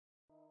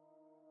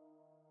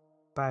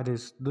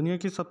Paris दुनिया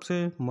की सबसे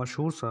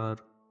मशहूर शहर,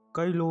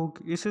 कई लोग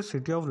इसे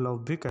सिटी ऑफ लव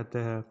भी कहते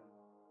हैं।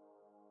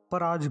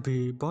 पर आज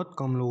भी बहुत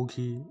कम लोग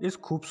ही इस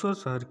खूबसूरत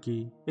शहर की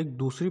एक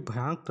दूसरी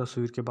भयानक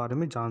तस्वीर के बारे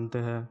में जानते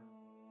हैं,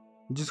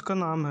 जिसका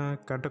नाम है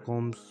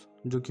कैटाकॉम्ब्स,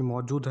 जो कि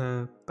मौजूद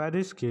है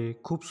पेरिस के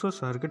खूबसूरत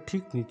शहर के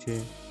ठीक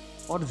नीचे,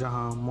 और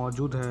जहां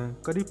मौजूद है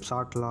करीब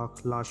 60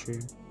 लाख लाशें,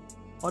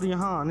 और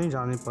यहां आने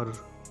जाने पर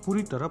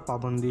पूरी तरह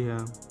पाबंदी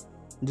है,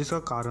 जिसका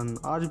कारण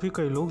आज भी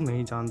कई लोग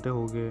नहीं जानते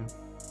होंगे।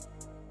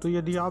 तो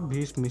यदि आप भी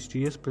इस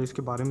मिस्टीरियस प्लेस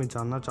के बारे में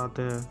जानना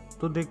चाहते हैं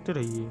तो देखते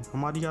रहिए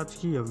हमारी आज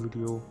की यह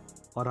वीडियो,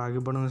 और आगे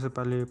बढ़ने से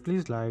पहले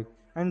please like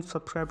and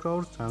subscribe to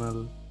our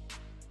channel.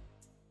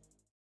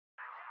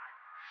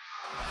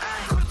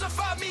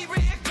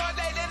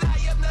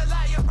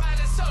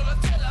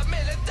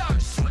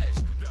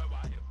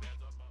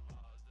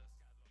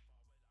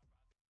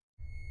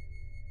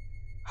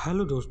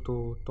 Hello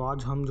दोस्तों, तो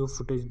आज हम जो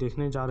फुटेज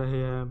देखने जा रहे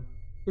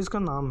हैं इसका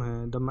नाम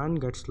है the man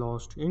gets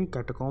lost in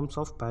कैटाकॉम्ब्स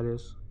of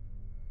Paris.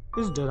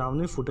 इस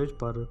डरावनी फुटेज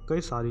पर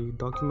कई सारी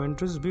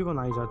डॉक्यूमेंट्रीज भी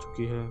बनाई जा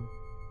चुकी है,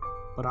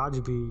 पर आज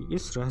भी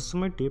इस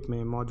रहस्यमय टेप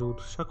में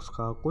मौजूद शख्स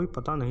का कोई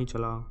पता नहीं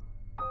चला।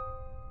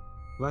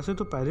 वैसे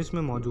तो पेरिस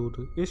में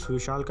मौजूद इस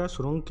विशालकाय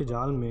सुरंग के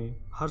जाल में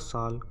हर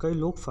साल कई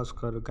लोग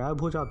फंसकर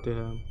गायब हो जाते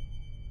हैं,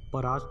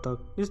 पर आज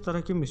तक इस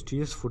तरह की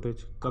मिस्टीरियस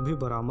फुटेज कभी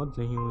बरामद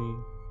नहीं हुई।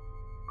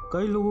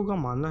 कई लोगों का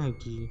मानना है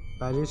कि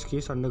पेरिस की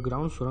इस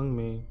अंडरग्राउंड सुरंग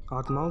में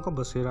आत्माओं का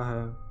बसेरा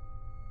है,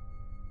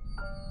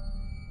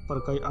 पर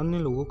कई अन्य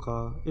लोगों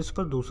का इस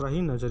पर दूसरा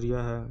ही नज़रिया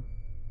है।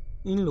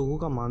 इन लोगों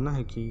का मानना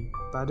है कि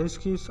पेरिस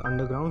की इस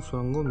अंडरग्राउंड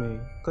सुरंगों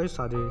में कई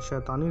सारे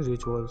शैतानी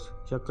रिचुअल्स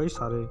या कई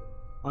सारे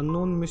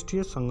अननोन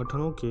मिस्टीरियस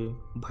संगठनों के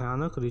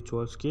भयानक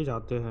रिचुअल्स किए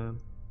जाते हैं,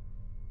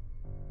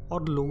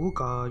 और लोगों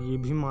का ये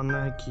भी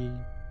मानना है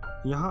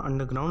कि यहाँ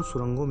अंडरग्राउंड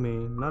सुरंगों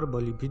में नर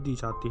बलि भी दी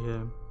जाती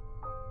है।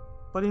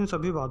 पर इन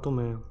सभी बातों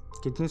में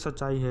कितनी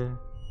सच्चाई है,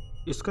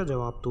 इसका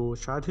जवाब तो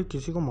शायद ही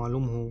किसी को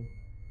मालूम हो।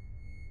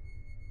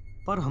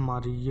 पर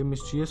हमारी ये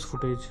मिस्टीरियस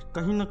फुटेज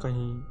कहीं ना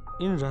कहीं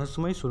इन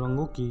रहस्यमयी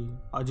सुरंगों की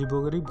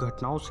अजीबोगरीब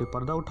घटनाओं से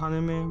पर्दा उठाने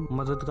में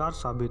मददगार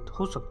साबित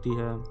हो सकती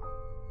है।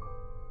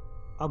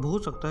 अब हो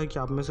सकता है कि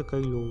आप में से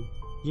कई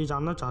लोग ये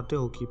जानना चाहते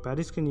हो कि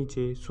पेरिस के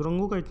नीचे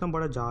सुरंगों का इतना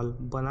बड़ा जाल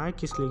बनाया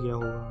किस लिए गया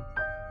होगा।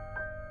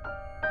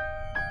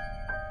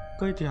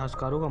 कई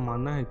इतिहासकारों का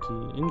मानना है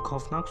कि इन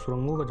खौफनाक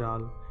सुरंगों का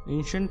जाल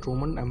एंशिएंट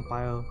रोमन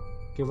एम्पायर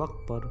के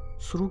वक्त पर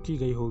शुरू की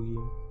गई होगी,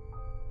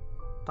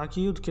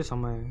 ताकि युद्ध के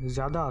समय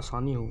ज़्यादा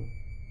आसानी हो।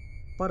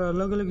 पर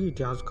अलग अलग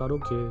इतिहासकारों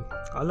के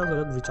अलग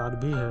अलग विचार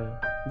भी है,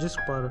 जिस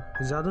पर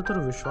ज़्यादातर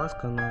विश्वास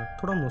करना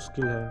थोड़ा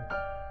मुश्किल है।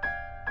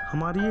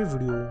 हमारी ये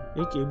वीडियो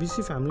एक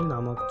ABC फैमिली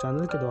नामक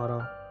चैनल के द्वारा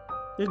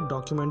एक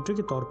डॉक्यूमेंट्री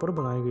के तौर पर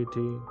बनाई गई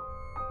थी।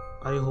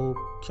 आई होप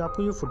कि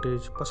आपको ये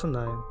फुटेज पसंद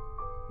आए।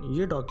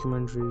 ये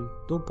डॉक्यूमेंट्री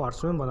 2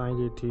 पार्ट्स में बनाई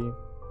गई थी,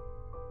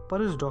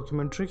 पर इस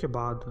डॉक्यूमेंट्री के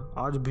बाद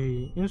आज भी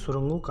इन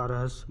सुरंगों का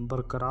रहस्य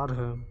बरकरार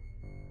है।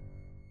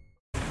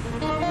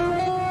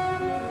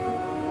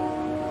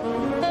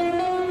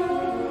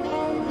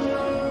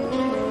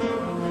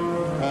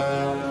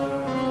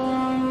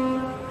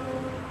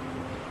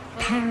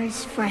 Paris,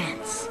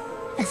 France,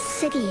 a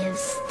city of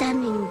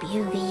stunning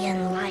beauty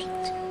and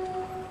light.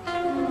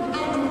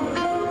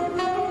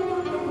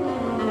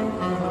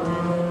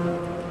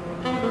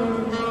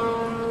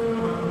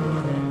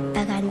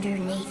 But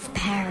underneath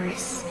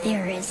Paris,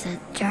 there is a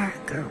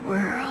darker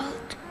world.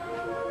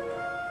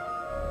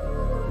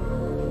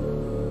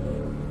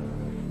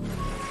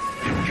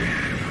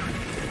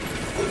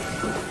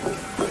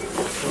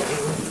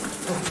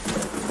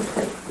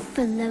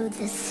 Below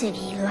the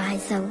city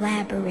lies a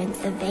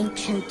labyrinth of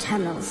ancient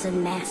tunnels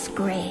and mass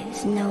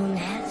graves known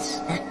as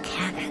the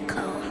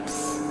Catacombs.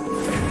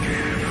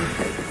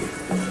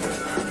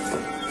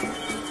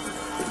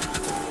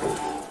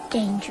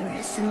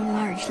 Dangerous and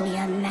largely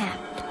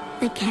unmapped,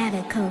 the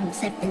catacombs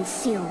have been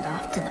sealed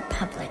off to the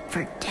public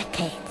for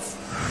decades.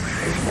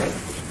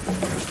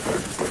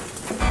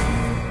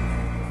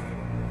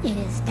 It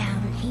is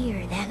down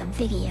here that a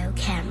video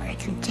camera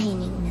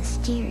containing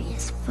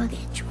mysterious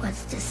footage was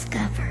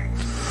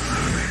discovered.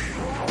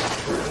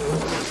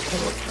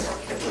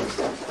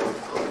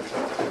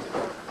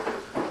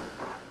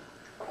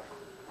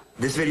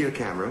 This video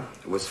camera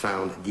was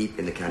found deep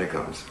in the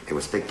catacombs. It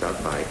was picked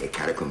up by a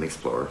catacomb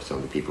explorer, some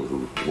of the people who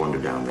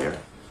wandered down there.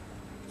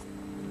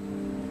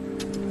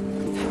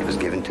 It was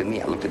given to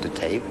me. I looked at the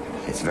tape.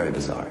 It's very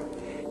bizarre.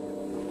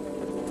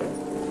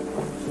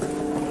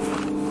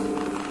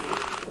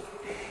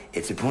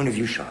 It's a point of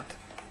view shot.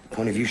 The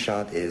point of view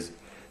shot is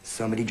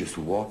somebody just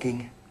walking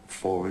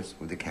forwards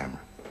with the camera.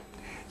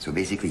 So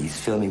basically he's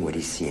filming what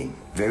he's seeing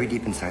very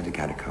deep inside the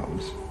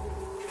catacombs.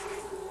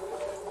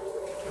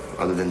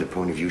 Other than the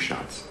point of view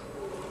shots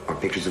are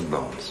pictures of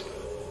bones.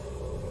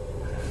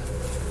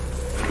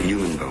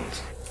 Human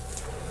bones.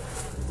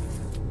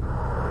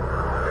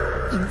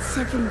 In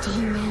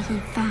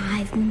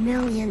 1785,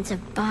 millions of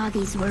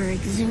bodies were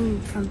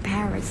exhumed from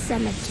Paris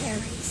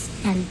cemeteries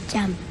and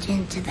dumped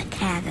into the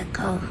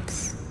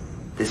catacombs.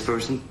 This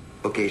person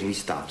occasionally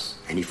stops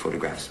and he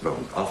photographs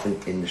bones, often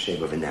in the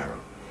shape of an arrow.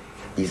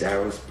 These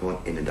arrows point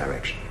in a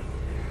direction.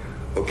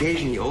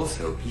 Occasionally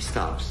also he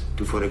stops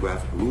to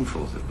photograph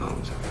roomfuls of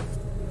bones,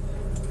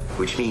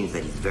 which means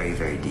that he's very,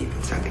 very deep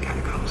inside the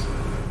catacombs.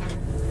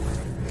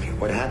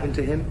 What happened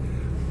to him?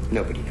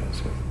 Nobody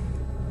knows.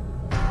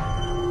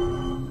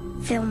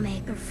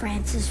 Filmmaker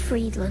Francis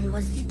Friedland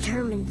was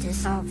determined to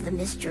solve the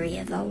mystery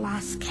of the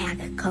lost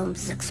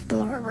catacombs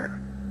explorer.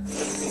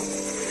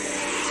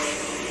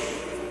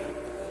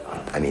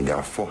 I mean, there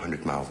are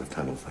 400 miles of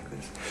tunnels like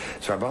this.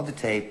 So I brought the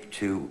tape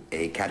to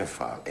a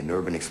cataphile, an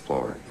urban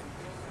explorer.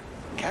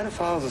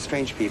 Cataphiles are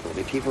strange people.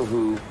 They're people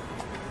who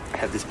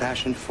have this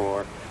passion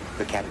for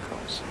the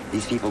catacombs.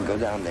 These people go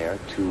down there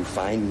to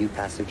find new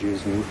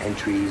passages, new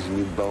entries,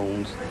 new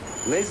bones.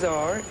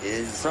 Lézard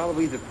is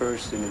probably the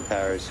person in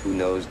Paris who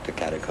knows the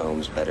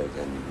catacombs better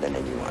than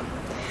anyone.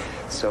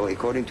 So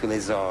according to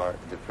Lézard,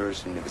 the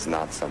person is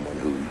not someone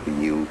who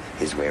knew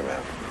his way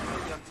around.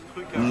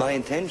 My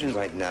intention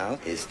right now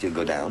is to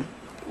go down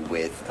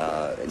with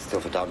a still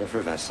photographer,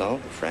 Vincent,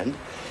 a friend.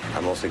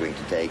 I'm also going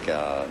to take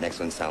an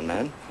excellent sound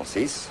man,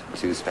 Francis,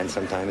 to spend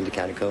some time in the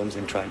catacombs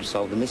and try to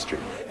solve the mystery.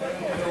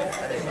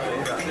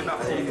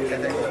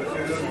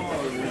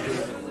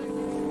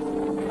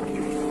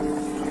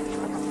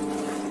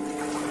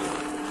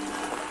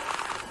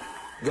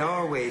 There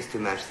are ways to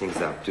match things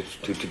up, to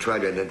try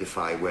to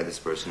identify where this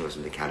person was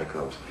in the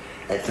catacombs.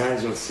 At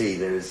times you'll see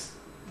there's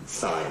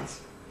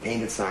signs,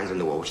 painted signs on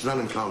the wall, which is not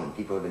uncommon.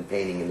 People have been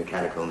painting in the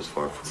catacombs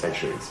for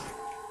centuries.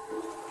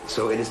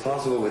 So it is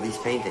possible with these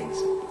paintings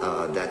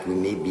that we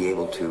may be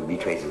able to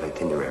retrace an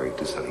itinerary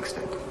to some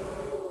extent.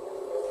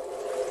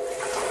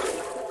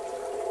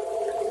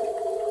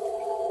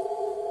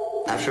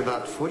 After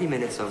about 40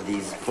 minutes of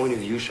these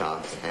point-of-view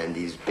shots and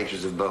these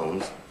pictures of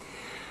bones,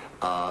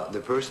 the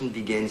person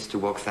begins to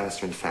walk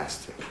faster and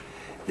faster.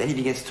 Then he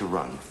begins to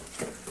run.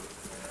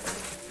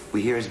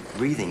 We hear his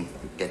breathing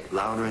get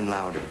louder and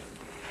louder,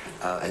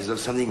 as though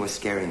something was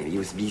scaring him.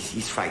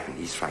 He's frightened,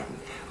 he's frightened.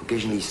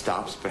 Occasionally he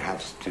stops,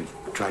 perhaps to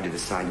try to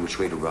decide which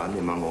way to run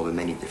among all the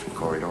many different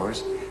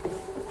corridors.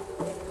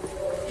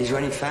 He's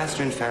running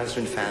faster and faster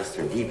and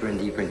faster, deeper and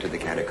deeper into the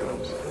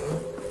catacombs.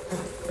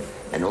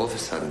 And all of a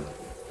sudden,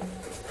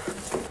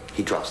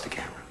 he drops the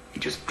camera. He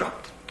just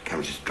dropped. The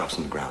camera just drops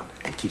on the ground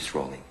and keeps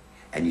rolling.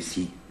 And you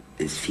see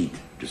his feet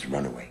just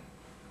run away.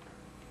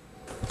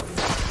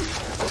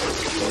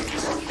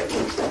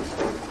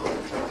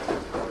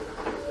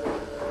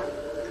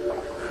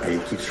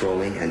 And it keeps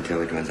rolling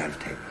until it runs out of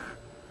tape.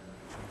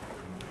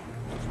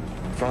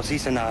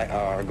 Francis and I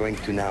are going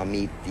to now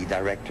meet the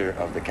director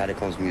of the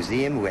Catacombs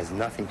Museum, who has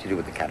nothing to do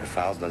with the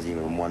cataphiles, doesn't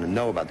even want to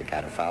know about the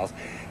cataphiles,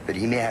 but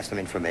he may have some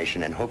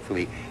information, and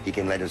hopefully he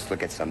can let us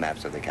look at some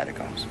maps of the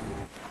catacombs.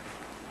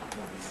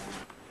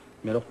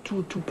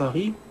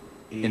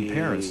 In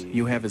Paris,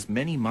 you have as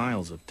many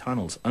miles of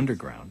tunnels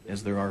underground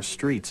as there are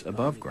streets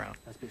above ground.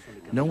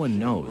 No one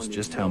knows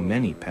just how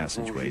many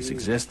passageways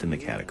exist in the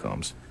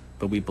catacombs,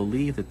 but we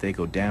believe that they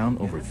go down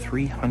over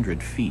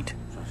 300 feet.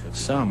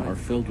 Some are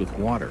filled with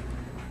water,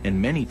 and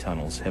many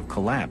tunnels have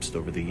collapsed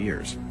over the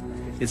years.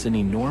 It's an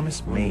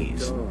enormous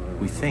maze.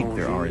 We think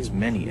there are as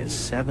many as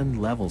 7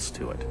 levels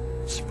to it,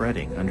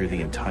 spreading under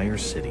the entire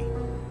city.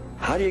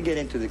 How do you get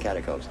into the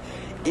catacombs?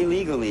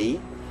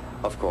 Illegally,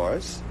 of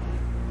course,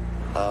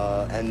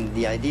 and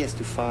the idea is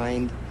to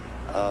find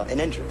an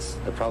entrance.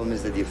 The problem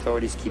is that the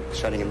authorities keep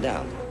shutting them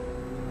down.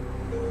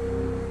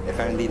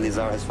 Apparently,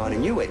 Lézard has found a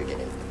new way to get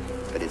in.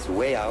 But it's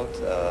way out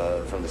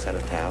from the center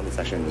of town. It's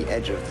actually on the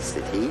edge of the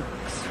city,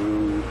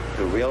 through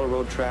the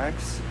railroad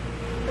tracks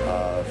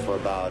for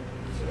about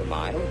a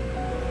mile.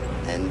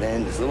 And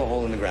then this little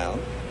hole in the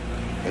ground,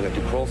 and we have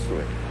to crawl through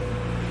it.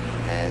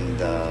 And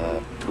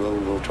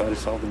we'll try to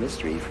solve the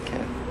mystery if we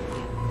can.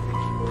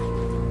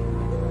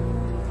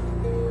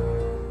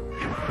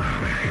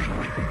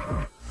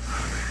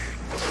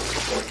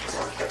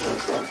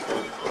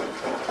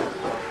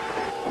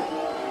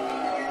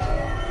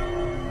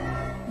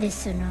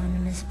 This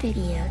anonymous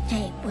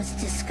videotape was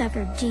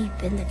discovered deep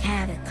in the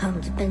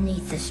catacombs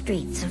beneath the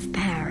streets of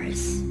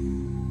Paris.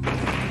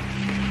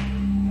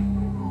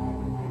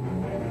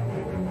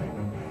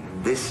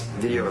 This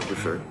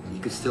videographer, he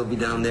could still be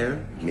down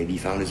there. Maybe he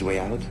found his way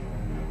out.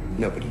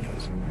 Nobody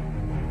knows.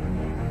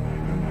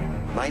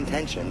 My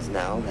intentions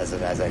now, as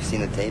I've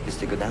seen the tape, is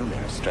to go down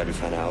there, to try to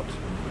find out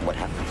what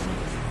happened.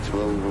 So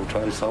we'll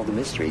try to solve the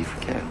mystery if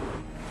we can.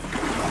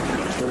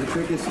 So the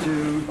trick is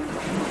to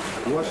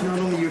watch not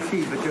only your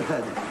feet, but your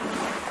head.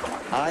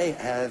 I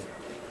have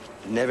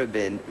never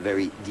been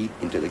very deep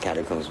into the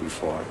catacombs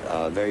before.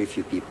 Very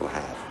few people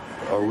have.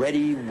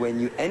 Already when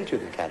you enter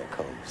the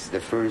catacombs, the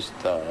first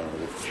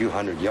few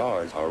hundred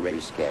yards are already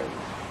scary.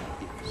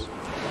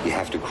 You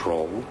have to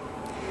crawl.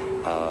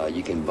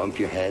 You can bump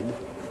your head.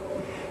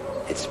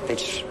 It's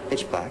pitch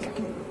black.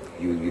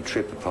 You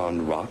trip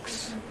upon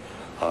rocks,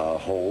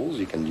 holes.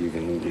 You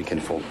can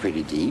fall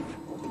pretty deep.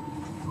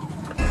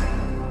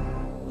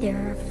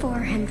 There are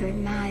 400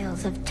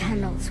 miles of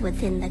tunnels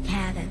within the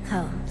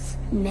catacombs.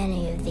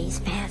 Many of these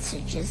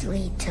passages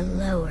lead to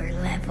lower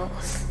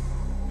levels.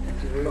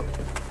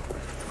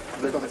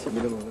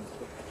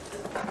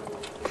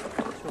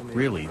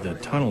 Really, the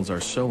tunnels are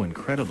so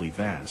incredibly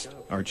vast,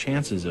 our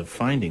chances of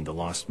finding the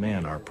lost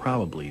man are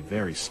probably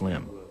very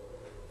slim.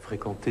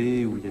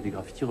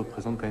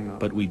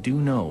 But we do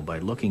know by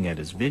looking at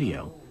his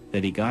video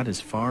that he got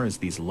as far as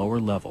these lower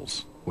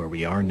levels, where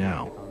we are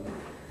now.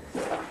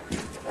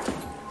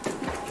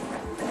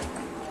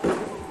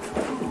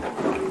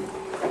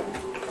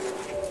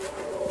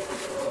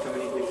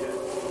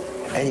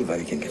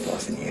 Anybody can get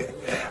lost in here.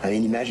 I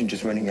mean, imagine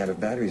just running out of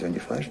batteries on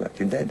your flashlight.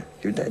 You're dead.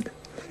 You're dead.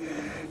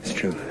 It's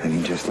true. I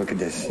mean, just look at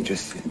this.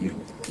 You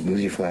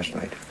lose your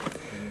flashlight.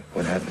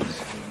 What happens?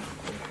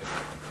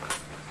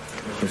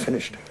 We're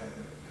finished.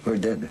 We're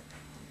dead.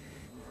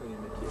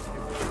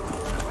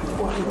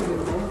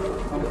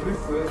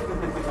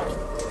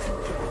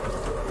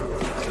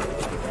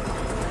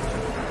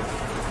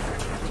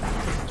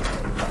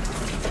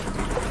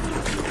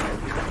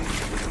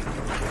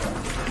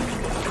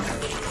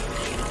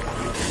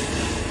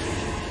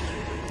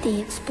 The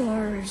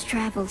explorers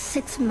traveled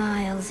 6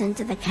 miles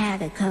into the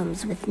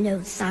catacombs with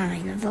no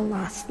sign of the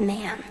lost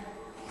man.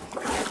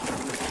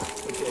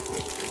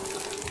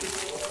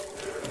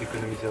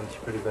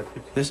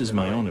 This is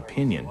my own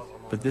opinion,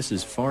 but this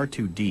is far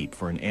too deep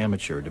for an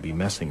amateur to be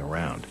messing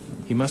around.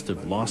 He must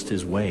have lost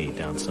his way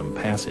down some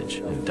passage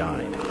and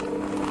died.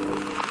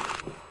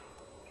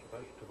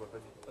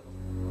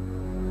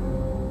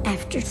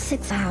 After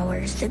 6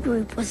 hours, the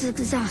group was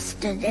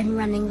exhausted and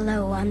running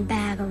low on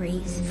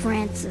batteries.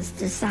 Francis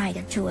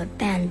decided to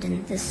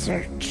abandon the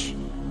search.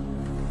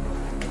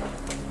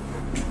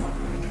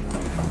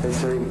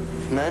 There's a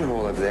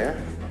manhole up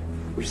there,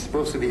 which is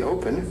supposed to be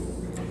open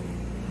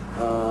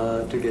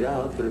to get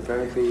out, but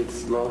apparently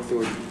it's locked,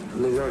 or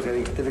Lizard's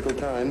having a difficult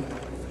time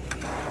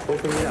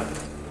opening it up.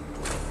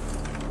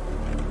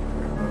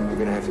 We're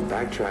going to have to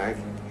backtrack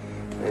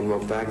and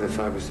walk back the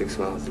 5 or 6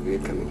 miles that we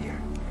had coming here.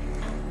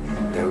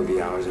 That would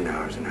be hours and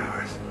hours and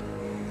hours.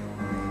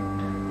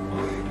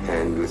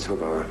 And let's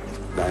hope our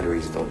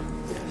batteries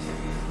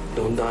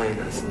don't die in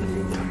us in the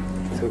meantime.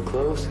 So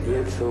close,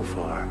 yet so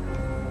far.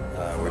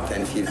 We're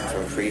 10 feet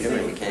from freedom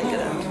and we can't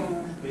get out.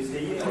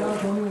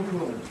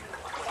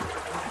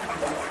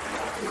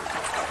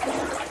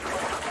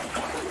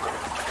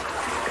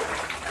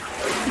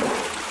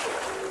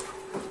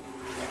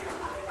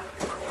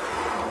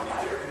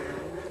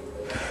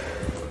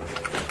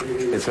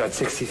 It's about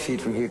 60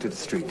 feet from here to the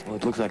street. Well,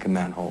 it looks like a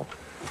manhole.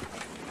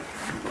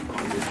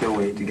 There's no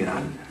way to get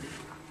out of there.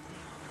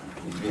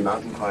 You need to be a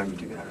mountain climber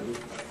to get out of it.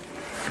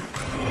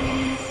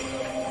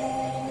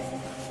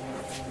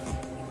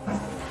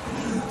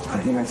 I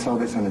think I saw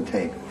this on the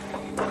tape.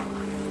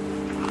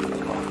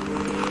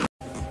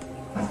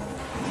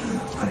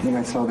 I think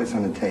I saw this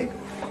on the tape.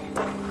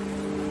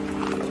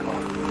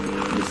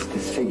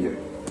 This figure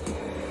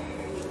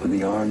with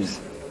the arms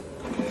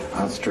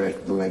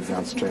outstretched, the legs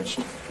outstretched.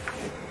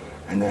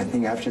 And I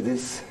think after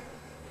this,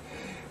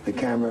 the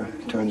camera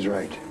turns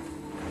right.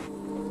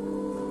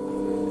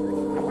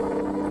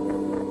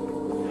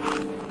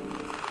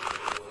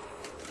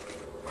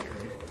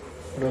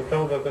 Donc là,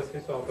 on va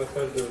passer sur un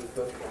passage de...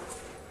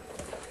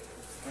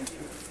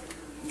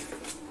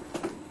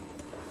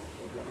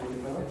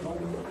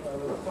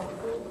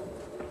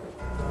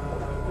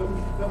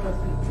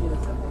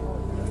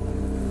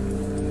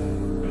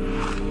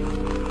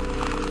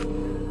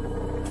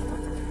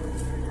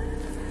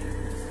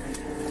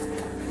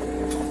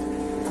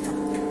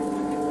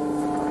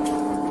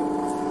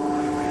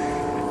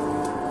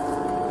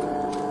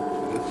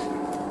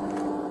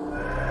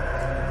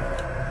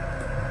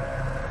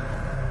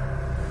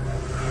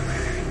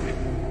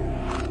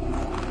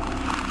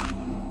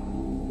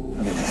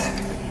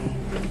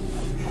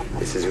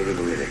 This is really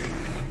horrific.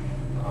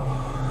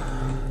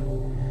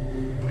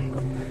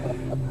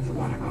 That's a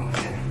lot of bones.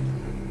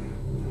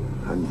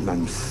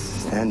 I'm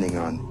standing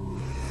on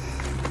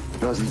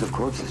dozens of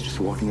corpses, just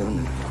walking on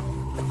them.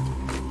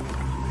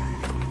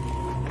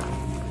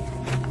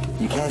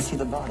 You can't see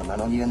the bottom. I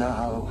don't even know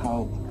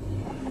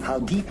how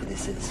deep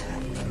this is.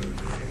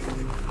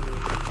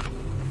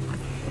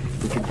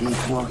 We could be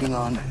walking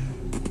on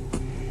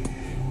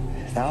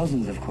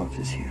thousands of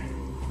corpses here.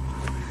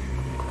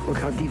 Look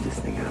how deep this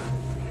thing is.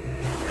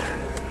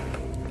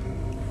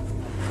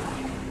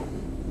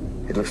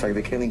 It looks like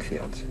the killing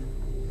fields.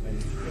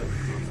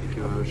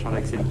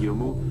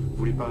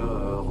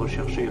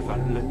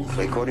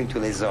 According to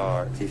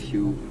Lézard, if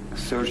you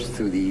search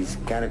through these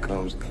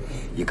catacombs,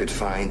 you could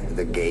find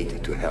the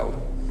gate to hell.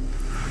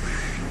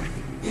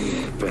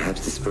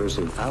 Perhaps this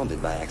person found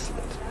it by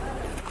accident.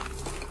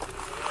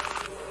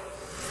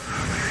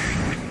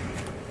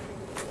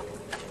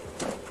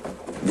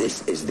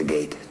 This is the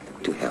gate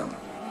to hell.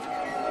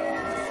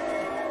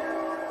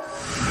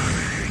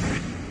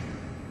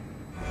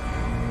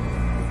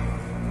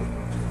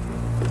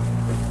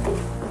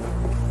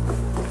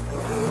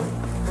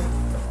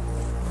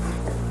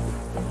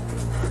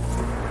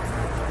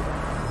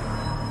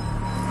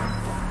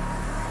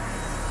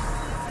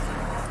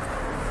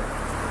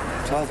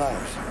 12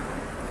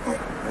 hours.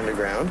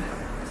 Underground.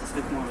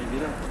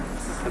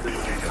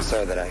 I'm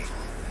sorry that I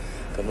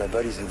got my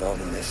buddies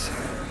involved in this.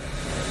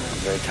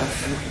 Very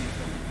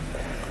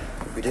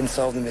tough. We didn't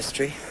solve the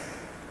mystery.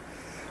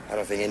 I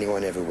don't think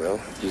anyone ever will.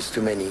 There's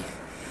too many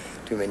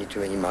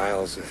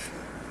miles of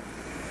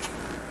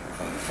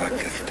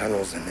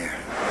tunnels in there.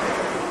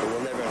 But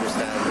we'll never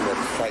understand what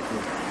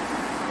frightened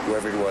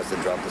whoever it was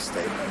that dropped the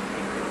tape.